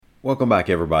Welcome back,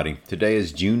 everybody. Today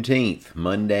is Juneteenth,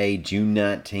 Monday, June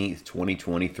 19th,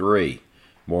 2023.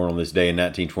 Born on this day in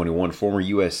 1921, former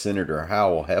U.S. Senator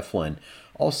Howell Heflin.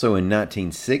 Also in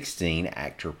 1916,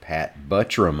 actor Pat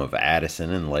Buttram of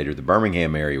Addison and later the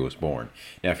Birmingham area was born.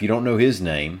 Now, if you don't know his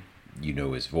name, you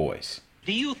know his voice.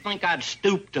 Do you think I'd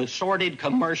stoop to sordid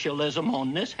commercialism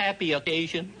on this happy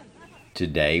occasion?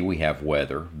 Today we have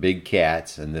weather, big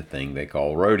cats, and the thing they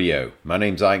call rodeo. My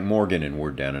name's Ike Morgan, and we're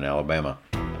down in Alabama.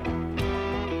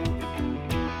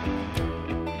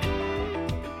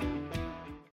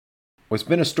 Well, it's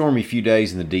been a stormy few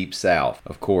days in the deep south.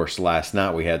 Of course, last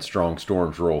night we had strong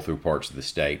storms roll through parts of the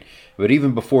state. But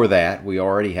even before that, we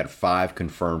already had 5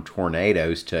 confirmed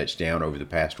tornadoes touch down over the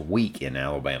past week in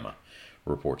Alabama,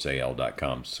 reports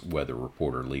AL.com's weather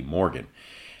reporter Lee Morgan.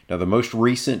 Now, the most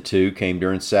recent 2 came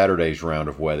during Saturday's round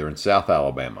of weather in South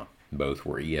Alabama. Both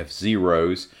were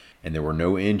EF0s, and there were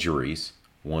no injuries.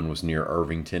 One was near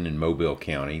Irvington in Mobile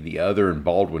County, the other in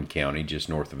Baldwin County, just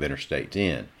north of Interstate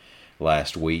 10.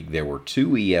 Last week, there were 2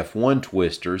 EF1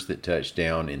 twisters that touched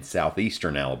down in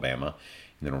southeastern Alabama.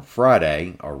 And then on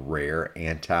Friday, a rare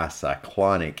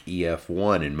anticyclonic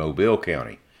EF1 in Mobile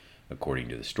County, according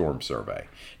to the Storm Survey.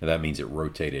 Now, that means it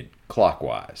rotated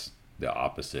clockwise, the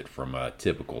opposite from a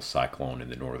typical cyclone in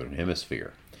the northern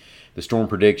hemisphere. The Storm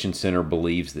Prediction Center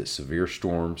believes that severe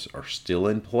storms are still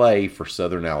in play for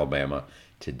southern Alabama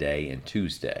today and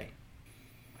Tuesday.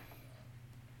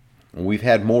 We've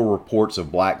had more reports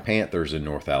of black panthers in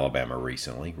North Alabama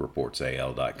recently, reports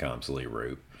AL.com's Lee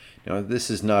Roop. Now, this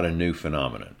is not a new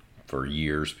phenomenon. For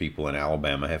years, people in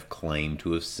Alabama have claimed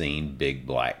to have seen big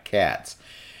black cats.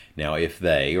 Now, if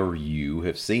they or you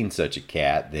have seen such a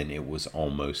cat, then it was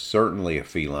almost certainly a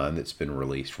feline that's been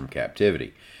released from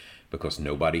captivity, because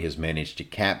nobody has managed to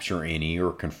capture any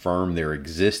or confirm their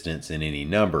existence in any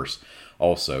numbers.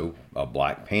 Also, a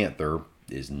black panther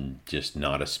is just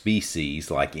not a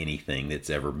species like anything that's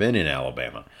ever been in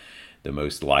Alabama. The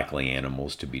most likely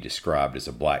animals to be described as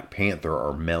a black panther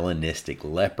are melanistic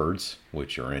leopards,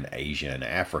 which are in Asia and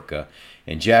Africa,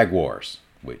 and jaguars,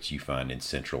 which you find in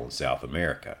Central and South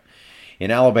America.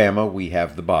 In Alabama, we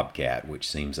have the bobcat, which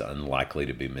seems unlikely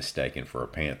to be mistaken for a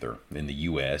panther in the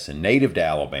U.S., and native to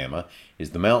Alabama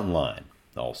is the mountain lion,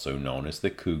 also known as the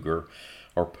cougar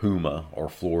or puma or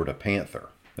Florida panther.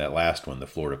 That last one, the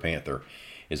Florida panther,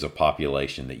 is a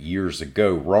population that years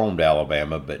ago roamed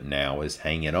Alabama but now is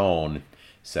hanging on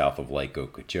south of Lake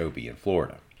Okeechobee in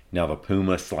Florida. Now, the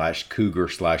puma / cougar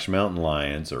 / mountain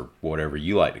lions, or whatever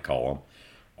you like to call them,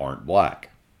 aren't black.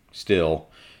 Still,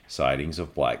 sightings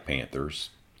of black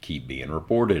panthers keep being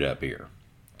reported up here.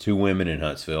 2 women in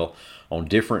Huntsville on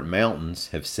different mountains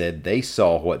have said they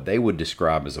saw what they would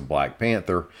describe as a black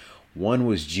panther. One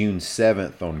was June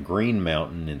 7th on Green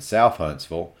Mountain in South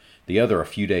Huntsville, the other a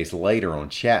few days later on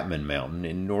Chapman Mountain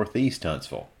in northeast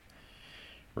Huntsville.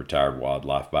 Retired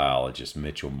wildlife biologist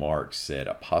Mitchell Marks said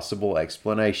a possible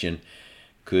explanation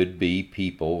could be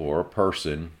people or a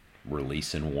person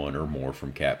releasing one or more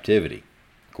from captivity.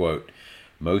 Quote,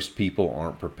 "Most people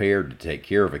aren't prepared to take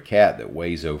care of a cat that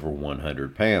weighs over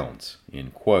 100 pounds,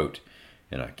 end quote,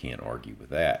 and I can't argue with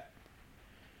that.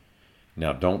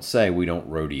 Now, don't say we don't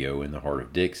rodeo in the heart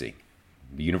of Dixie.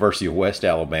 The University of West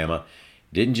Alabama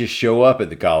didn't just show up at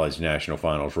the College National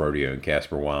Finals Rodeo in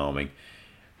Casper, Wyoming,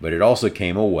 but it also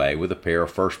came away with a pair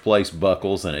of first-place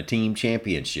buckles and a team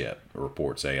championship,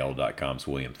 reports AL.com's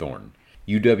William Thornton.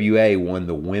 UWA won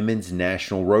the Women's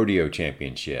National Rodeo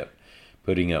Championship,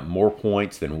 putting up more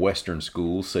points than Western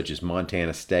schools such as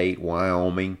Montana State,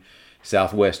 Wyoming,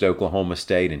 Southwest Oklahoma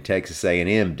State, and Texas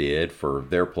A&M did for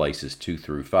their places 2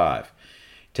 through 5.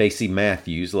 Tacey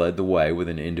Matthews led the way with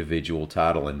an individual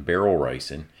title in barrel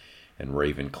racing, and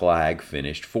Raven Clag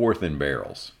finished 4th in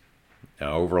barrels.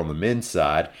 Now, over on the men's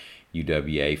side,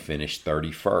 UWA finished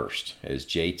 31st, as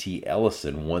JT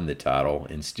Ellison won the title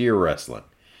in steer wrestling.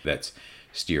 That's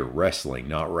steer wrestling,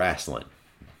 not wrestling.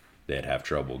 They'd have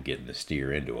trouble getting the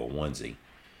steer into a onesie.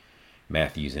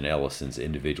 Matthews and Ellison's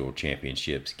individual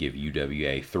championships give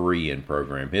UWA 3 in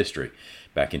program history.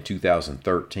 Back in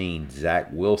 2013, Zach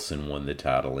Wilson won the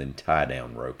title in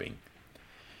tie-down roping.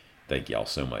 Thank y'all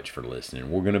so much for listening.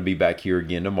 We're going to be back here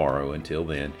again tomorrow. Until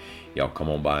then, y'all come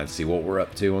on by and see what we're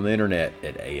up to on the internet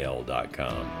at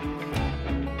AL.com.